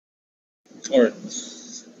Alright.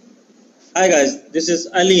 Hi guys, this is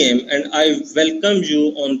Aliem and I welcome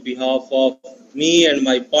you on behalf of me and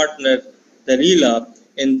my partner Dalila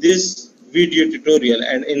in this video tutorial.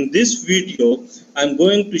 And in this video, I'm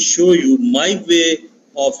going to show you my way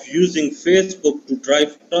of using Facebook to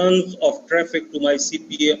drive tons of traffic to my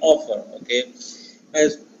CPA offer. Okay,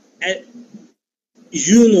 as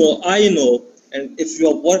you know, I know, and if you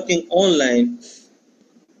are working online,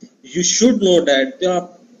 you should know that there are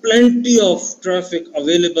plenty of traffic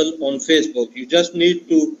available on Facebook. You just need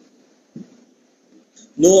to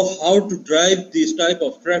know how to drive this type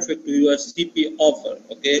of traffic to your CP offer.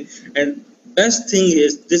 Okay, and best thing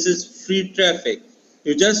is this is free traffic.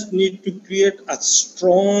 You just need to create a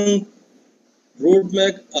strong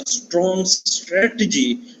roadmap, a strong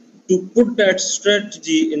strategy to put that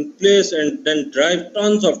strategy in place and then drive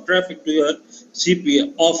tons of traffic to your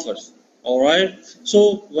CPA offers. All right,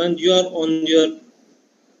 so when you are on your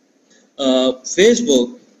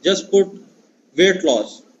Facebook, just put weight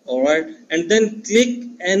loss, all right, and then click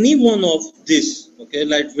any one of this, okay,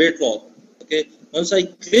 like weight loss. Okay, once I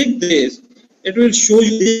click this, it will show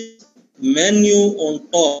you this menu on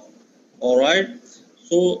top. All right,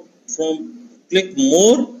 so from click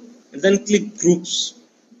more and then click groups.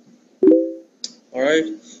 All right,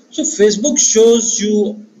 so Facebook shows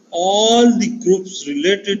you all the groups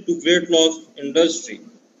related to weight loss industry.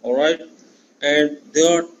 All right, and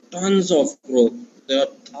there are tons of groups. There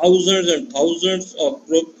are thousands and thousands of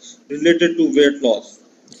groups related to weight loss.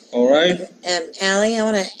 All right. Ali, I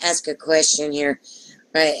want to ask a question here.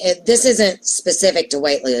 Right, this isn't specific to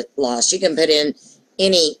weight loss. You can put in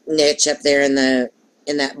any niche up there in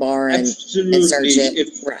that bar and search it.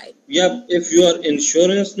 Right. Yep. If you are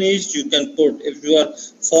insurance niche, you can put. If you are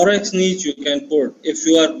forex niche, you can put. If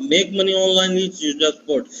you are make money online niche, you just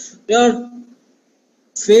put. There are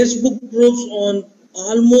Facebook groups on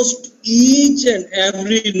almost each and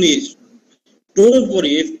every niche. Don't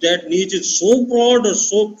worry if that niche is so broad or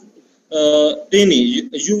so tiny.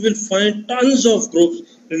 You will find tons of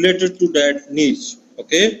groups related to that niche.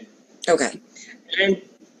 Okay. Okay. And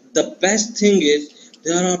the best thing is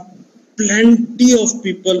there are plenty of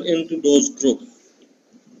people into those groups.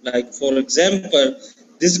 Like for example,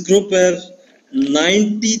 this group has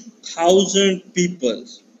 90,000 people.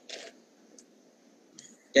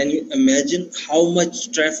 Can you imagine how much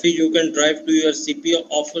traffic you can drive to your CPA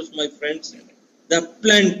offers, my friends? There are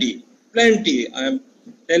plenty. I am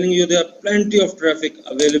telling you, there are plenty of traffic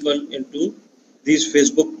available into these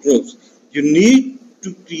Facebook groups. You need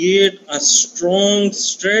to create a strong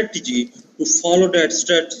strategy to follow that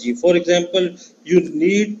strategy. For example, you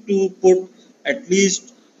need to put at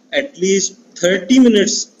least 30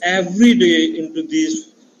 minutes every day into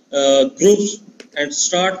these groups and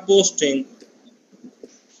start posting.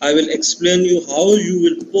 I will explain you how you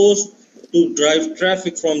will post to drive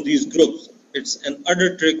traffic from these groups. It's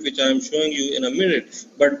another trick which I am showing you in a minute.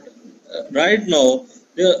 But right now,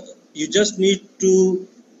 you just need to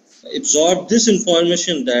absorb this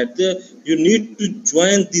information that you need to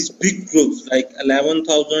join these big groups like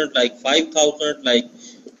 11,000, like 5,000, like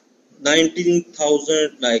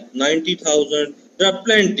 19,000, like 90,000. There are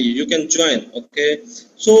plenty you can join. Okay,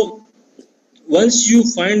 so once you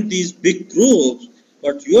find these big groups,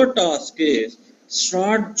 what your task is,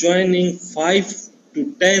 start joining 5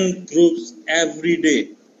 to 10 groups every day.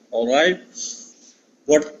 All right.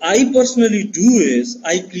 What I personally do is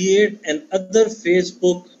I create another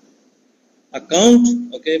Facebook account.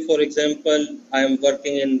 Okay, for example, I am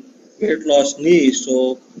working in weight loss niche,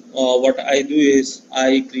 so what I do is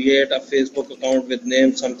I create a Facebook account with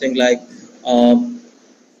name something like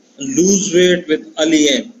lose weight with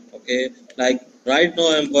Aliem. Okay, like right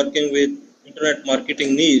now I'm working with internet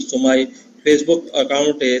marketing niche, so my Facebook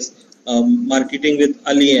account is marketing with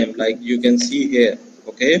Aliem, like you can see here.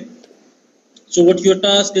 Okay, so what your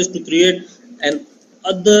task is to create an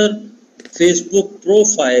other Facebook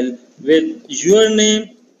profile with your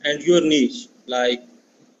name and your niche, like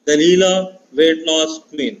Dalila weight loss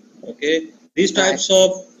queen. Okay, these types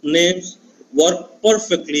of names work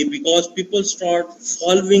perfectly because people start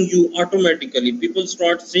following you automatically. People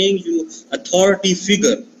start seeing you authority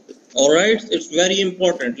figure. All right, it's very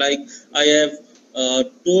important. Like I have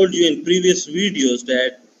told you in previous videos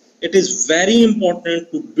that it is very important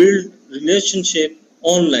to build relationship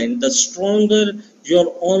online. The stronger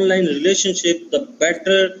your online relationship, the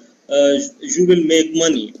better you will make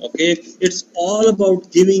money. Okay, it's all about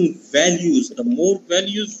giving values. The more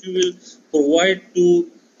values you will provide to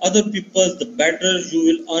other people, the better you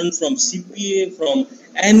will earn from CPA, from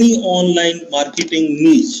any online marketing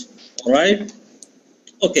niche. All right.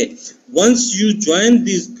 Okay, once you join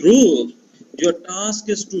these groups, Your task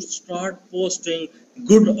is to start posting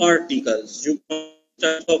good articles. You can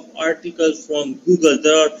types of articles from Google.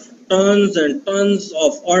 There are tons and tons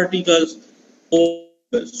of articles.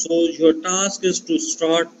 So your task is to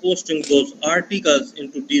start posting those articles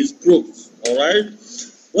into these groups. All right.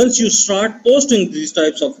 Once you start posting these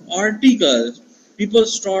types of articles, people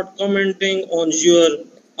start commenting on your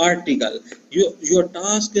article. Your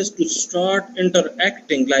task is to start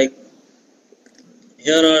interacting. Like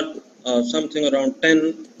here are something around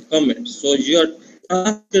 10 comments. So your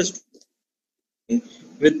task is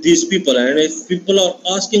with these people, and if people are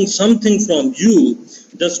asking something from you,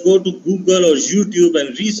 just go to Google or YouTube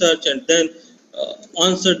and research and then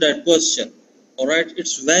answer that question. All right,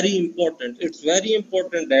 it's very important. It's very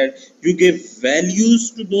important that you give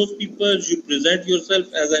values to those people. You present yourself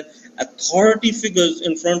as an authority figures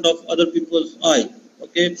in front of other people's eye.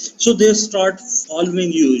 Okay, so they start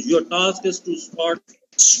following you. Your task is to start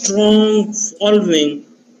strong following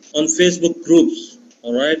on Facebook groups.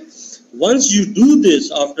 All right, once you do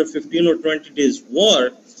this after 15 or 20 days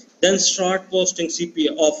work, then start posting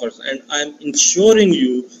CPA offers. And I'm ensuring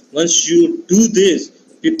you, once you do this,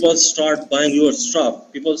 people start buying your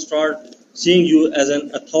stuff. People start seeing you as an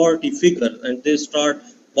authority figure, and they start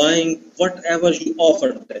buying whatever you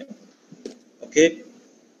offer them. Okay,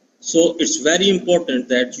 so it's very important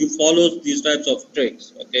that you follow these types of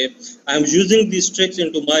tricks. Okay, I'm using these tricks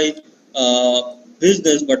into my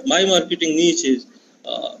business, but my marketing niche is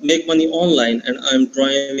make money online, and I'm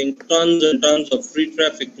driving tons and tons of free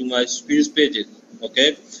traffic to my sales pages.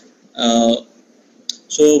 Okay,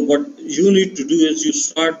 so what you need to do is you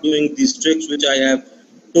start doing these tricks which I have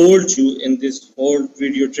told you in this whole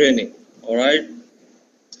video training. All right,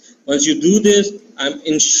 once you do this, I'm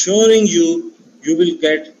ensuring you will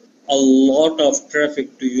get a lot of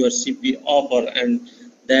traffic to your CPA offer, and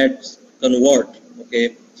that's convert.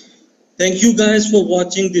 Okay, thank you guys for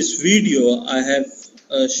watching this video. I have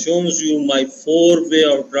shown you my 4-way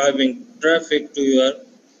of driving traffic to your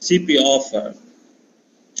CPA offer.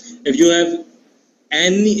 If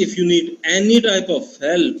you need any type of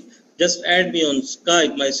help, just add me on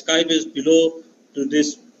Skype. My Skype is below to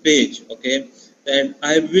this page. Okay, and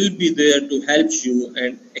I will be there to help you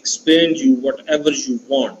and explain you whatever you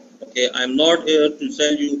want. Okay, I'm not here to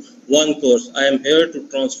sell you one course. I am here to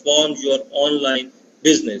transform your online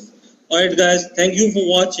business. Alright guys, thank you for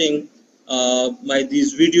watching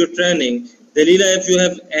this video training. Delila, if you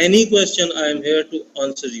have any question, I am here to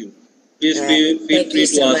answer you. Please feel free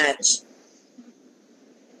to ask. Much.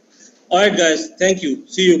 Alright guys, thank you.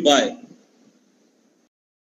 See you. Bye.